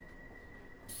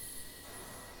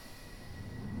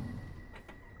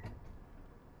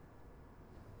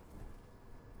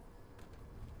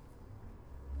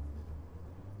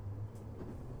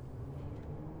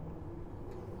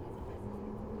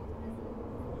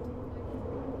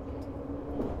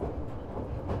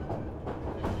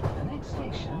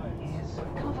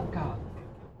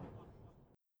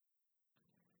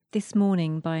This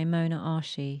Morning by Mona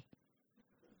Arshi.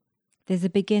 There's a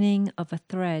beginning of a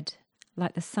thread,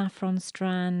 like the saffron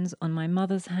strands on my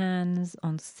mother's hands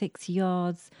on 6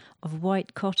 yards of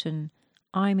white cotton.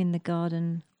 I'm in the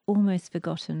garden, almost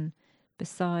forgotten,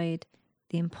 beside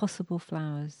the impossible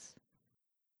flowers.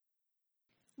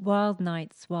 Wild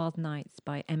Nights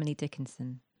by Emily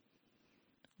Dickinson.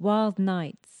 Wild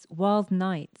nights,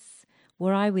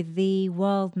 were I with thee,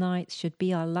 wild nights should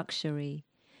be our luxury.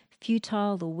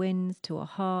 Futile the winds to a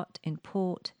heart in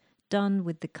port, done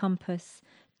with the compass,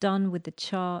 done with the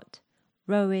chart,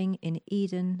 rowing in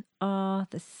Eden,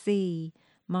 the sea,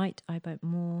 might I but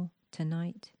moor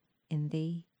tonight in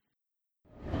thee.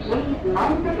 Please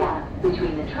mind the gap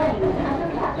between the train and the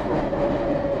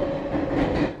platform.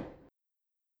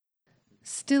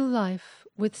 Still Life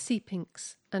with Sea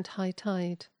Pinks and High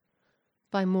Tide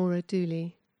by Maura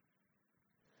Dooley.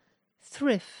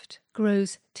 Thrift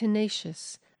grows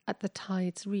tenacious at the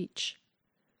tide's reach.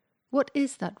 What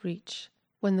is that reach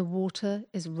when the water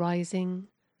is rising,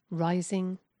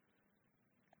 rising?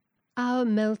 Our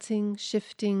melting,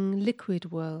 shifting,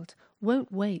 liquid world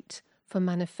won't wait for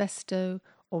manifesto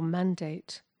or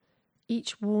mandate,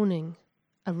 each warning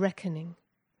a reckoning.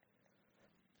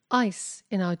 Ice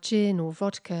in our gin or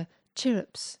vodka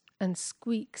chirrups and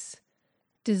squeaks,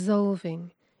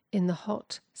 dissolving in the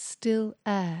hot, still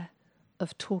air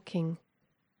of talking.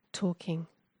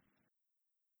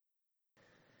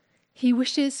 He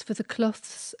Wishes for the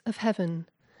Cloths of Heaven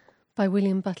by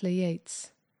William Butler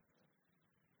Yeats.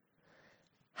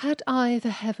 Had I the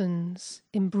heavens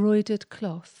embroidered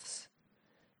cloths,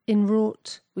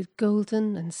 inwrought with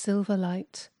golden and silver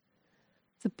light,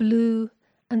 the blue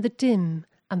and the dim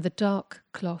and the dark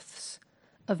cloths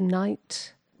of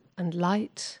night and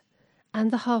light and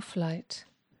the half-light,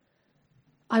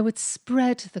 I would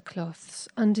spread the cloths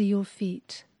under your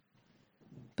feet.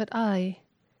 But I,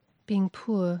 being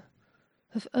poor,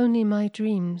 have only my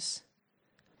dreams.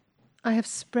 I have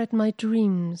spread my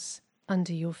dreams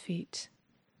under your feet.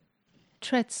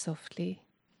 Tread softly,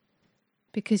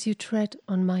 because you tread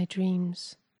on my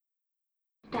dreams.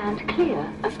 Stand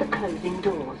clear of the closing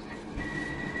doors.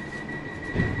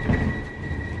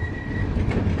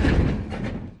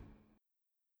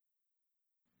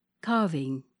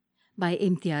 Carving by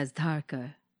Imtiaz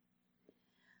Dharkar.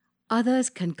 Others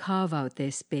can carve out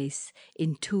their space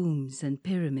in tombs and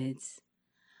pyramids.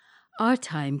 Our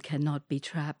time cannot be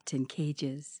trapped in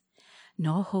cages,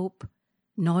 nor hope,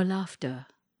 nor laughter.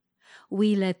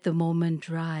 We let the moment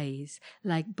rise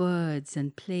like birds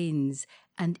and planes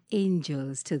and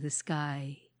angels to the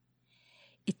sky.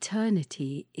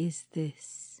 Eternity is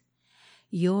this,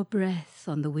 your breath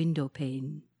on the window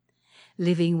pane,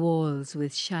 living walls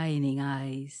with shining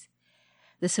eyes,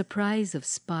 the surprise of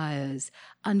spires,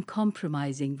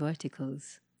 uncompromising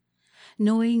verticals,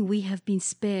 knowing we have been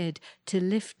spared to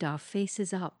lift our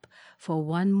faces up for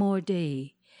one more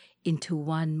day into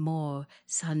one more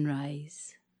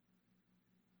sunrise.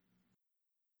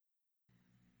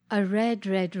 A Red,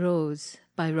 Red Rose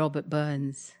by Robert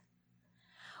Burns.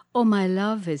 Oh, my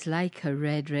love is like a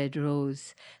red, red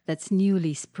rose that's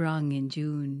newly sprung in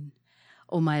June.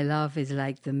 Oh, my love is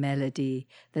like the melody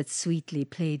that's sweetly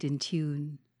played in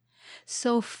tune.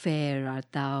 So fair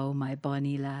art thou, my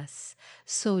bonny lass,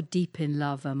 so deep in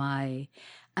love am I,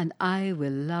 and I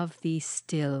will love thee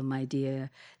still, my dear,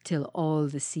 till all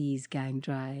the seas gang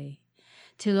dry.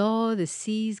 Till all the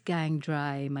seas gang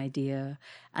dry, my dear,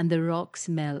 and the rocks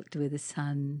melt with the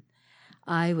sun.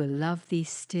 I will love thee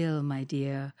still, my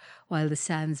dear, while the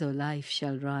sands o' life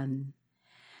shall run.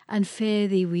 And fare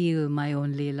thee weel, my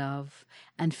only love,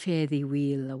 and fare thee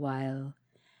weel a while.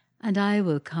 And I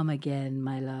will come again,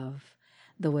 my love,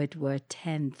 though it were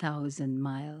 10,000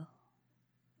 mile.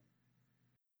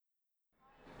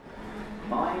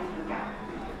 Mind the gap.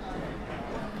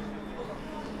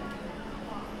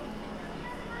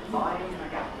 Mind the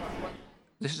gap.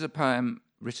 This is a poem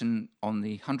written on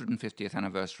the 150th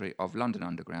anniversary of London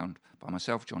Underground by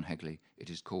myself, John Hegley.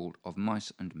 It is called Of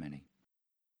Mice and Many.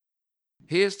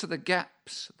 Here's to the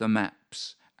gaps, the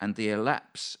maps, and the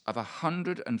elapse of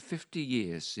 150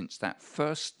 years since that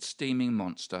first steaming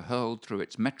monster hurled through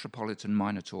its metropolitan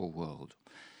Minotaur world.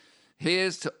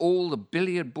 Here's to all the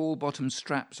billiard ball-bottom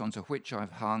straps onto which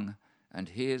I've hung, and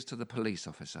here's to the police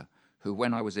officer who,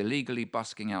 when I was illegally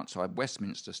busking outside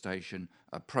Westminster Station,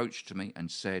 approached me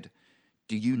and said,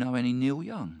 "Do you know any Neil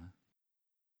Young?"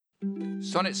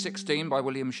 Sonnet 16 by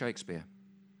William Shakespeare.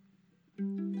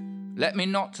 Let me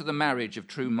not to the marriage of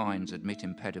true minds admit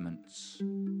impediments.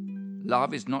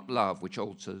 Love is not love which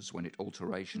alters when it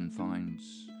alteration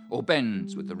finds, or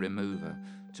bends with the remover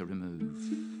to remove.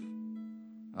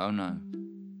 Oh no,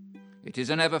 It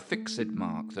is an ever-fixed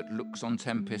mark that looks on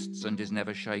tempests and is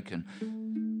never shaken.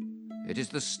 It is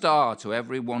the star to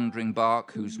every wandering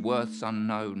bark whose worth's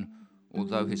unknown,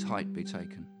 although his height be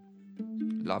taken.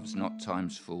 Love's not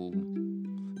time's fool.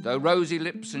 Though rosy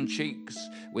lips and cheeks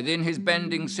within his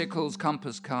bending sickle's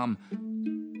compass come,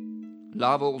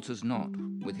 love alters not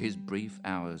with his brief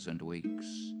hours and weeks,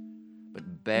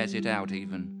 but bears it out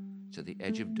even to the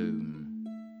edge of doom.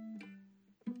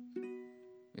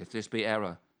 If this be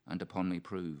error, and upon me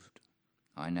proved,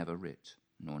 I never writ,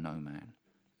 nor no man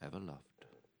ever loved.